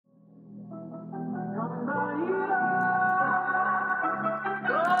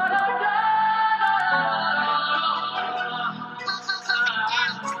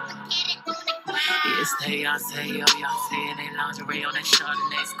Stay on sale, y'all seeing they lingerie on that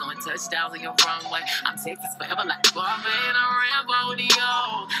Chardonnay, going touchdowns on your runway. I'm Texas forever like Barman, I'm Rambo with yo.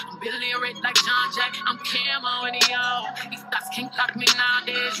 I'm Billy Rick like John Jack, I'm Camo with yo. These thoughts can't block me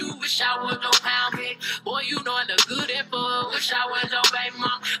nowadays. You wish I was no pound cake. Boy, you know I look good at food. Wish I was no baby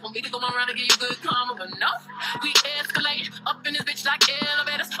mom. Want me to go around and give you good karma, but no. We escalate up in this bitch like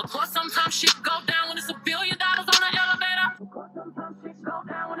elevators. Of course, sometimes shit go down when it's $1 billion on an elevator. Of course, sometimes shit go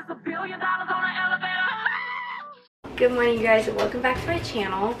down when it's $1 billion on an elevator. Good morning, you guys, and welcome back to my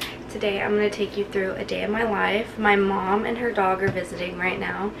channel. Today I'm going to take you through a day in my life. My mom and her dog are visiting right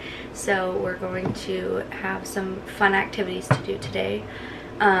now, so we're going to have some fun activities to do today.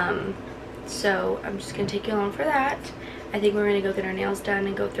 So I'm just going to take you along for that. I think we're going to go get our nails done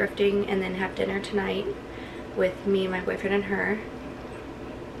and go thrifting and then have dinner tonight with me, my boyfriend, and her.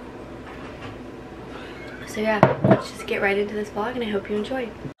 So yeah, let's just get right into this vlog and I hope you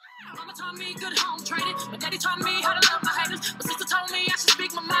enjoy. Mama taught me good home training. My daddy taught me how to love my haters. My sister told me I should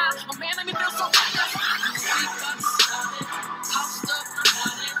speak my mind. My man let me feel so bad.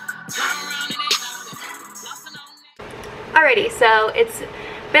 Alrighty, so it's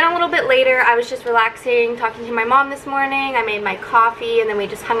been a little bit later. I was just relaxing, talking to my mom this morning. I made my coffee and then we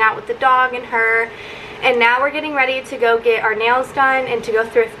just hung out with the dog and her. And now we're getting ready to go get our nails done and to go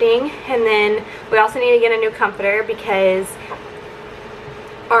thrifting. And then we also need to get a new comforter because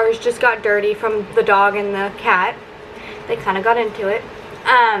ours just got dirty from the dog and the cat. They kind of got into it.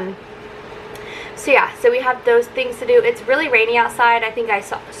 So yeah, so we have those things to do. It's really rainy outside. I think I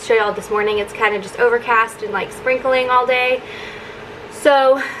showed y'all this morning. It's kind of just overcast and like sprinkling all day.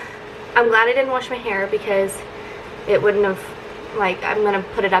 So I'm glad I didn't wash my hair because it wouldn't have, like, I'm going to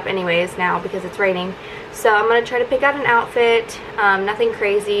put it up anyways now because it's raining. So I'm going to try to pick out an outfit. Nothing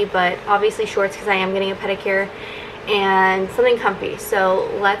crazy, but obviously shorts because I am getting a pedicure. And something comfy. So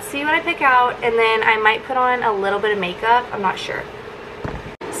let's see what I pick out, and then I might put on a little bit of makeup. I'm not sure.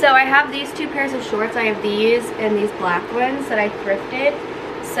 So I have these two pairs of shorts. I have these and these black ones that I thrifted.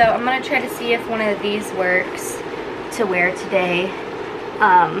 So I'm going to try to see if one of these works to wear today.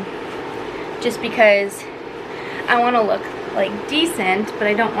 Just because I want to look like decent, but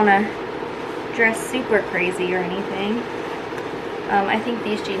I don't want to dress super crazy or anything. I think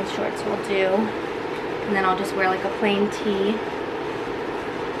these jeans shorts will do. And then I'll just wear like a plain tee.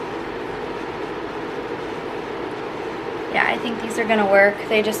 Yeah, I think these are gonna work.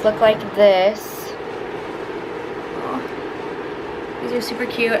 They just look like this. Oh, these are super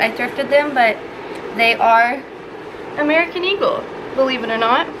cute. I thrifted them, but they are American Eagle, believe it or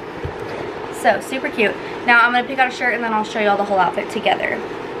not. So, super cute. Now I'm gonna pick out a shirt and then I'll show you all the whole outfit together.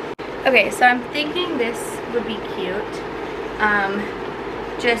 Okay, so I'm thinking this would be cute.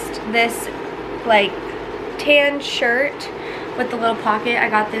 Just this like tan shirt with the little pocket. I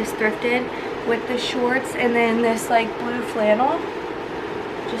got this thrifted with the shorts and then this like blue flannel,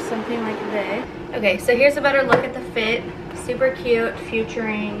 just something like this. Okay, so here's a better look at the fit. Super cute,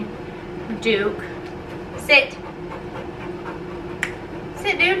 featuring Duke. Sit,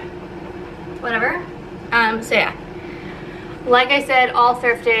 dude. Whatever. So yeah, like I said, all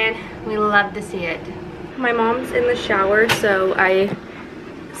thrifted. We love to see it. My mom's in the shower, so I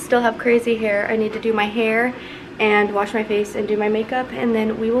still have crazy hair. I need to do my hair and wash my face and do my makeup, and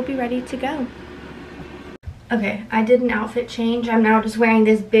then we will be ready to go. Okay, I did an outfit change. I'm now just wearing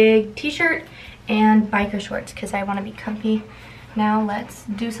this big t-shirt and biker shorts because I want to be comfy. Now let's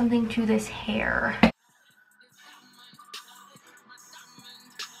do something to this hair.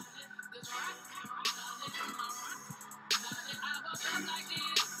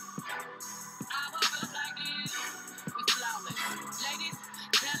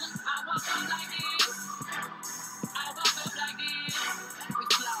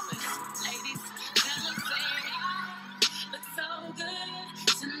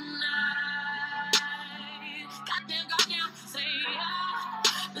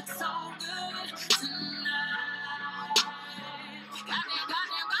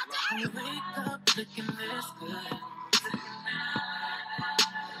 Looking this good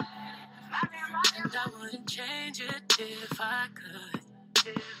and I wouldn't change it if I could.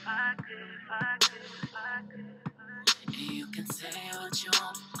 And you can say what you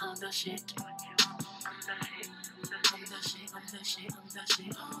want. I'm the shit. I'm the shit. I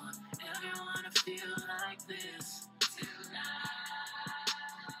want everyone to feel like this tonight.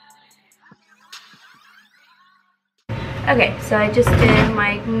 Okay, so I just did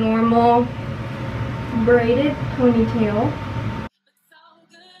my normal braided ponytail.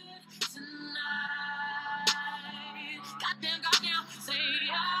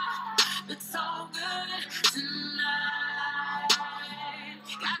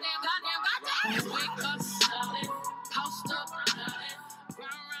 Wake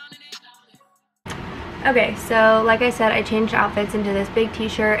Okay, so like I said, I changed outfits into this big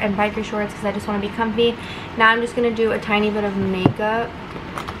t-shirt and biker shorts because I just want to be comfy. Now I'm just going to do a tiny bit of makeup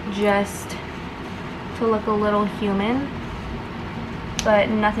just to look a little human, but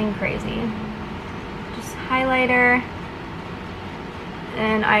nothing crazy. Just highlighter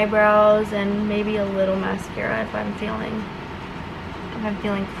and eyebrows and maybe a little mascara if I'm feeling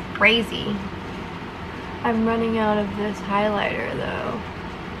crazy. I'm running out of this highlighter though.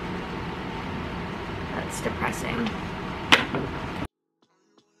 That's depressing.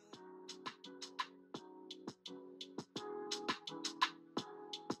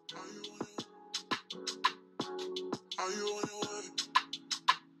 Are you on your way?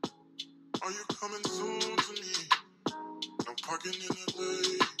 Are you coming soon to me? I'm parking in LA,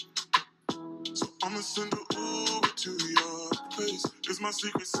 so I'ma send an Uber to your place. It's my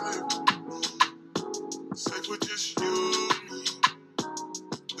secret safe, safe with just you and me.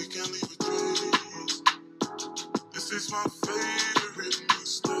 We can't leave a trace. This is my favorite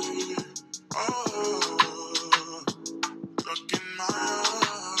mistake. Oh, look in my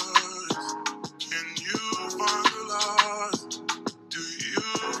eyes. Can you find the lies? Do you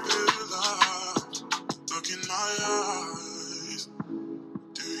feel alive? Look in my eyes.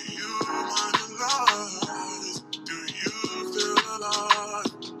 Do you mind the lies? Do you feel alive?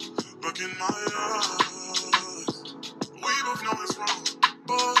 Look in my eyes. We both know it's wrong,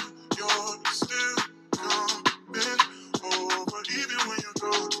 but you're still coming over. Even when you're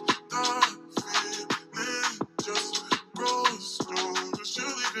gone, the feeling just grows stronger.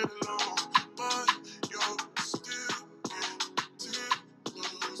 Surely get along, but you're still getting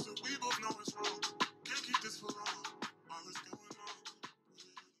closer. We both know it's wrong. Can't keep this for long. While it's going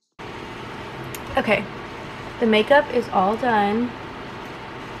on. Okay, the makeup is all done.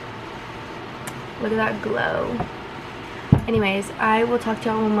 Look at that glow. Anyways, I will talk to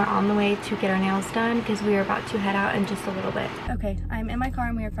y'all when we're on the way to get our nails done because we are about to head out in just a little bit. Okay, I'm in my car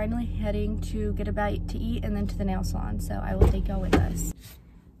and we are finally heading to get a bite to eat and then to the nail salon, so I will take y'all with us.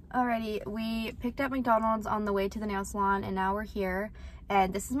 Alrighty, we picked up McDonald's on the way to the nail salon and now we're here.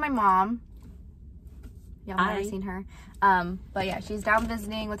 And this is my mom. Y'all might have seen her. But yeah, she's down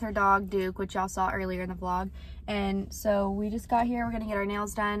visiting with her dog, Duke, which y'all saw earlier in the vlog. And so we just got here. We're going to get our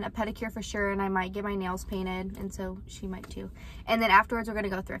nails done, a pedicure for sure, and I might get my nails painted, and so she might too. And then afterwards, we're going to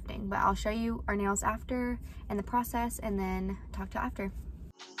go thrifting. But I'll show you our nails after and the process, and then talk to you after.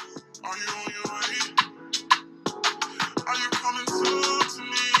 Are you on your way? Are you coming soon to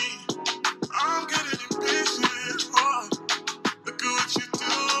me? I'm getting impatient. Oh, look at what you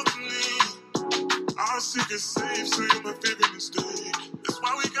do to me. Our secret safe, so you're my favorite mistake. That's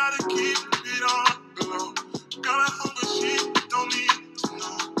why we gotta keep it on the low. Got a hunger she don't need to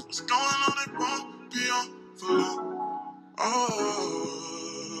know. What's going on, it won't be on for long.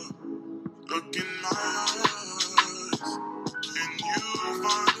 Oh, look in my eyes. Can you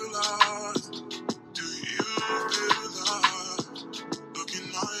find the lies? Do you feel alive? Look in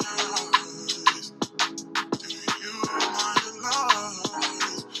my eyes. Do you mind the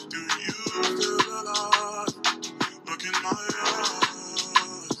lies? Do you feel alive? Look in my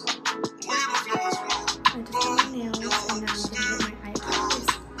eyes. We both know it's wrong. I just got my nails and now I'm going to get my eyebrows.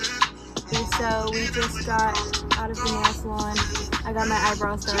 Okay, so we just got out of the nail salon. I got my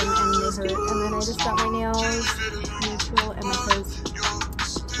eyebrows done and they hurt. And then I just got my nails neutral and my toes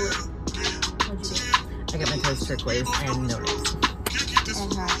blue. What'd you do? I got my toes turquoise and no nails.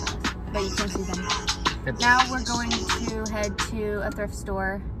 And her eyebrows. But you can't see them. Now we're going to head to a thrift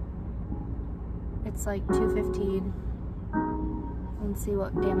store. It's like 2:15. And see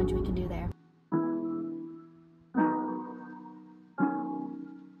what damage we can do there.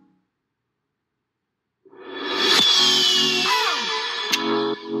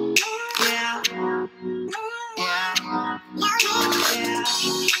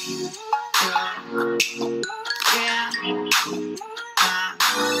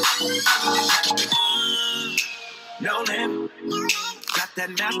 No limit, got that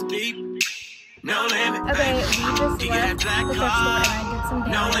master beat. No limit. Okay, we just left the thrift store and I did some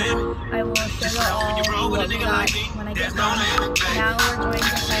damage. I will show you all what we got when I get home. Now we're going to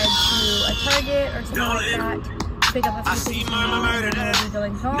head to a Target or something like that to pick up a few things and then we'll be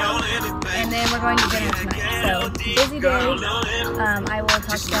going home. And then we're going to dinner tonight. So, busy day. I will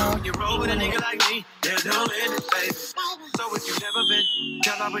talk to y'all in a minute. So if you've never been,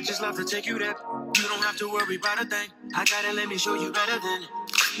 girl, I would just love to take you there. You don't have to worry about a thing. I gotta let me show you better than.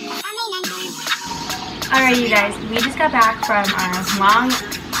 Alright, you guys, we just got back from our long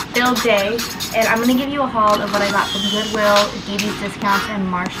filled day, and I'm gonna give you a haul of what I got from Goodwill, DD's Discounts, and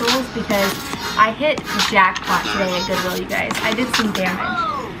Marshalls because I hit jackpot today at Goodwill, you guys. I did some damage.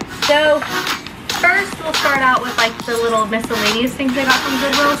 So first we'll start out with like the little miscellaneous things I got from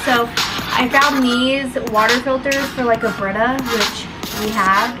Drizzle. So I found these water filters for like a Brita, which we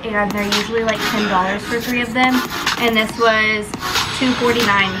have, and they're usually like $10 for 3 of them, and this was $2.49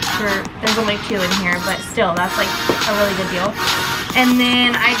 for, there's only 2 in here, but still that's like a really good deal. And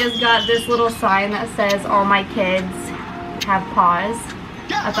then I just got this little sign that says all my kids have paws.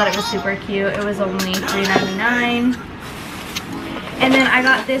 I thought it was super cute. It was only $3.99. And then I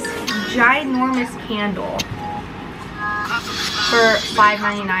got this ginormous candle for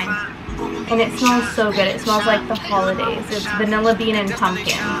 $5.99. And it smells so good. It smells like the holidays. It's vanilla bean and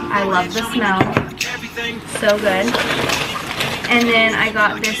pumpkin. I love the smell. So good. And then I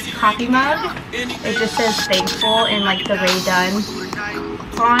got this coffee mug. It just says thankful in like the Ray Dunn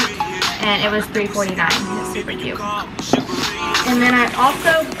font. And it was $3.49. It's super cute. And then I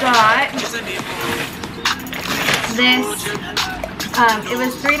also got this. It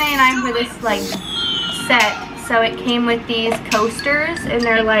was $3.99 for this like set. So it came with these coasters, and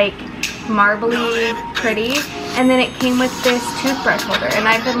they're like marbly pretty. And then it came with this toothbrush holder, and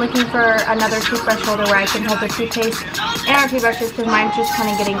I've been looking for another toothbrush holder where I can hold the toothpaste and our toothbrushes because mine's just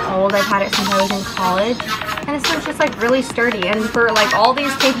kind of getting old. I've had it since I was in college, and this one's just like really sturdy, and for like all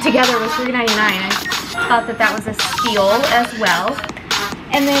these taped together was $3.99. I thought that that was a steal as well.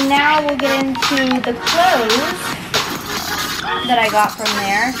 And then now we'll get into the clothes that I got from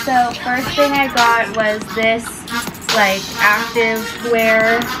there. So first thing I got was this like active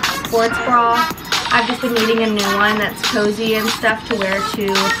wear sports bra. I've just been needing a new one that's cozy and stuff to wear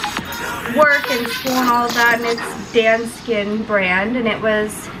to work and school and all of that, and it's DUNKIN brand, and it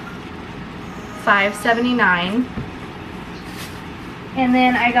was $5.79. And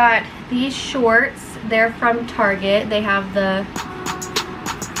then I got these shorts. They're from Target. They have the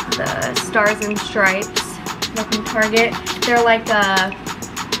stars and stripes. They're from Target. They're like a,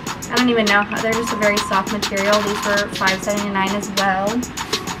 I don't even know how, they're just a very soft material. These were $5.79 as well.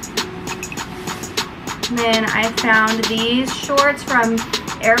 And then I found these shorts from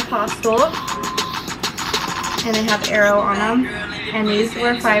Aeropostale, and they have arrow on them, and these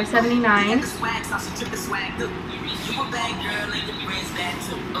were $5.79.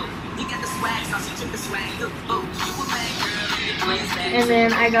 And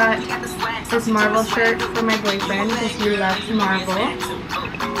then I got this Marvel shirt for my boyfriend because he loves Marvel.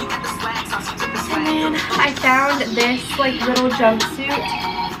 And then I found this like little jumpsuit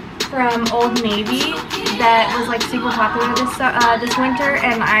from Old Navy that was like super popular this winter,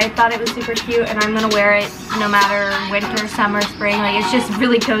 and I thought it was super cute, and I'm gonna wear it no matter winter, summer, spring. Like, it's just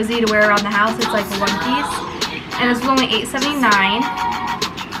really cozy to wear around the house. It's like a one piece, and this was only $8.79.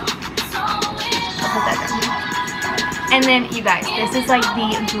 I'll put that down here. And then you guys, this is like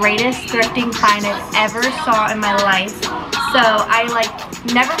the greatest thrifting find I've ever saw in my life. So I like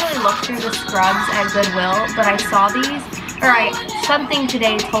never really looked through the scrubs at Goodwill, but I saw these. Something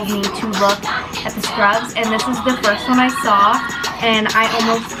today told me to look at the scrubs, and this is the first one I saw, and I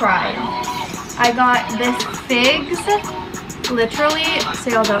almost cried. I got this Figs, literally, so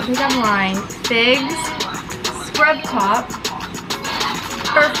y'all don't think I'm lying, Figs scrub top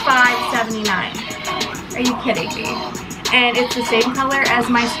for $5.79. Are you kidding me? And it's the same color as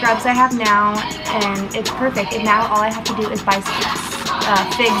my scrubs I have now, and it's perfect. And now all I have to do is buy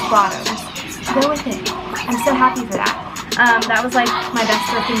Figs bottoms to go with it. I'm so happy for that. That was like my best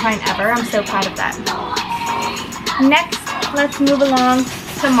thrifting find ever. I'm so proud of that. Next, let's move along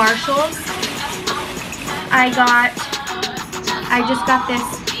to Marshall's. I just got this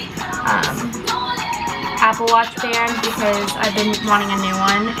Apple Watch band because I've been wanting a new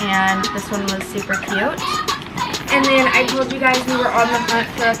one, and this one was super cute. And then I told you guys we were on the hunt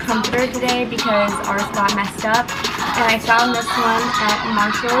for a comforter today because ours got messed up. And I found this one at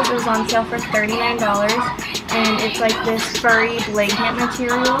Marshall's. It was on sale for $39. And it's like this furry blanket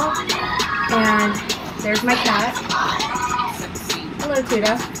material. And there's my cat. Hello,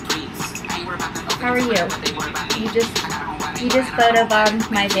 Tuda. How are you? You just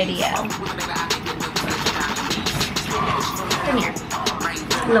photobombed my video. Come here.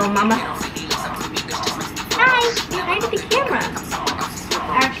 Hello, mama. Hi! Hi to the camera.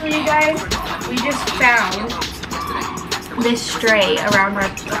 Actually, you guys, we just found this stray around our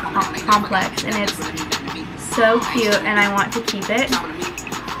complex, and it's so cute, and I want to keep it.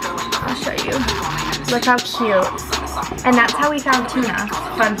 I'll show you. Look how cute. And that's how we found Tuna.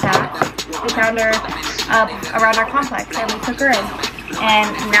 Fun fact. We found her around our complex, and we took her in. And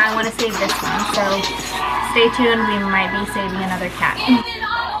now I want to save this one, so stay tuned. We might be saving another cat.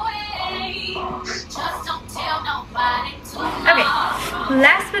 Okay,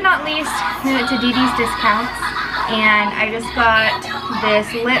 last but not least, we went to Dee Dee's Discounts, and I just got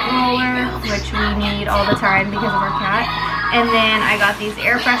this lint roller, which we need all the time because of our cat. And then I got these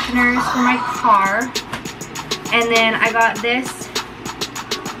air fresheners for my car. And then I got this.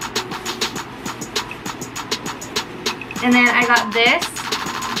 And then I got this.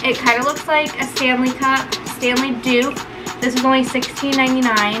 It kind of looks like a Stanley cup, Stanley dupe. This was only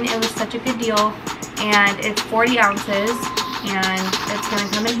 $16.99. It was such a good deal. And it's 40 ounces. And it's going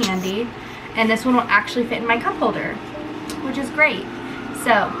to come in handy. And this one will actually fit in my cup holder, which is great.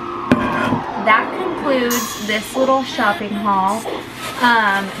 So that concludes this little shopping haul.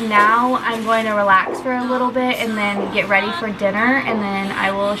 Now I'm going to relax for a little bit and then get ready for dinner, and then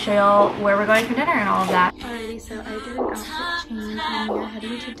I will show y'all where we're going for dinner and all of that. Alrighty, so I did an outfit change and we are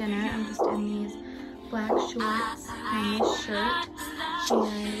heading to dinner. I'm just in these black shorts and this shirt, and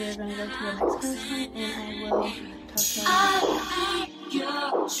we're going to go to the next restaurant, and I will talk to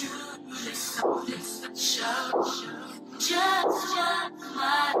y'all.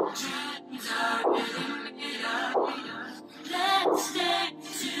 Let's stay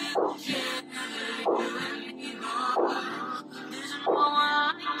together, you and me, there's no one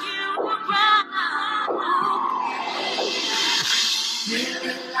like you around.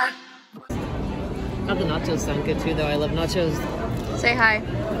 Really like. Oh, the nachos sound good too, though. I love nachos. Say hi.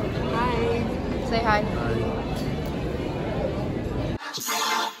 Hi. Say hi.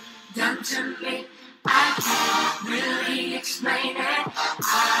 Done to me, I can't really explain it.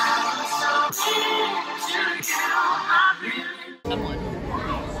 I'm so into you, I really. Someone.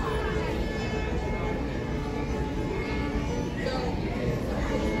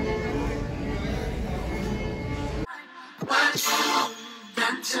 What you've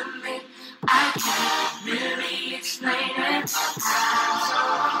done to me, I can't really explain it. I'm so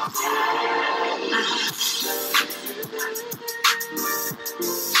into you.